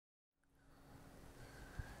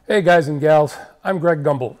Hey guys and gals, I'm Greg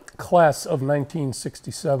Gumbel, class of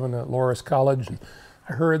 1967 at Loras College. And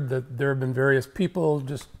I heard that there have been various people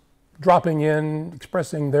just dropping in,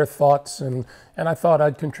 expressing their thoughts, and I thought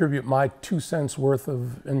I'd contribute my 2 cents worth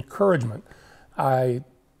of encouragement. I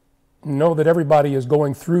know that everybody is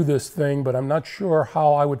going through this thing, but I'm not sure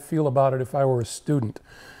how I would feel about it if I were a student,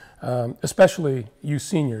 especially you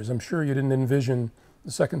seniors. I'm sure you didn't envision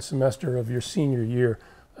the second semester of your senior year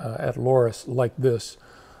at Loras like this.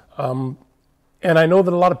 And I know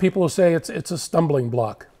that a lot of people will say it's a stumbling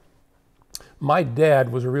block. My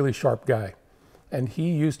dad was a really sharp guy, and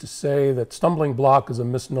he used to say that stumbling block is a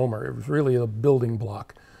misnomer. It was really a building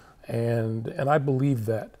block, and I believe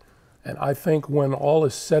that. And I think when all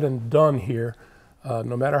is said and done here,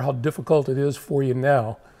 no matter how difficult it is for you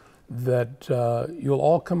now, that you'll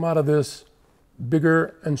all come out of this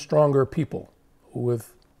bigger and stronger people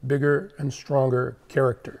with bigger and stronger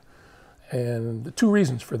character. And the two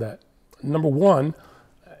reasons for that. Number one,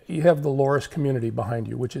 you have the Loras community behind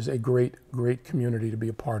you, which is a great, great community to be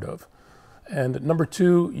a part of. And number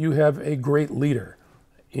two, you have a great leader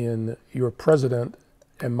in your president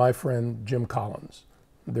and my friend Jim Collins.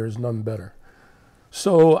 There's none better.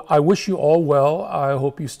 So I wish you all well. I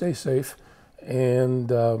hope you stay safe. And,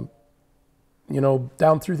 down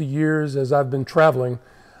through the years as I've been traveling,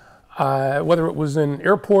 whether it was in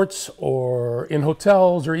airports or in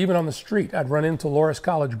hotels or even on the street, I'd run into Loras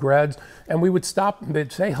College grads, and we would stop and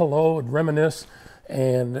they'd say hello and reminisce.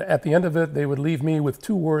 And at the end of it, they would leave me with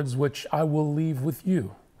two words, which I will leave with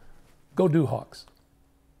you. Go Do Hawks.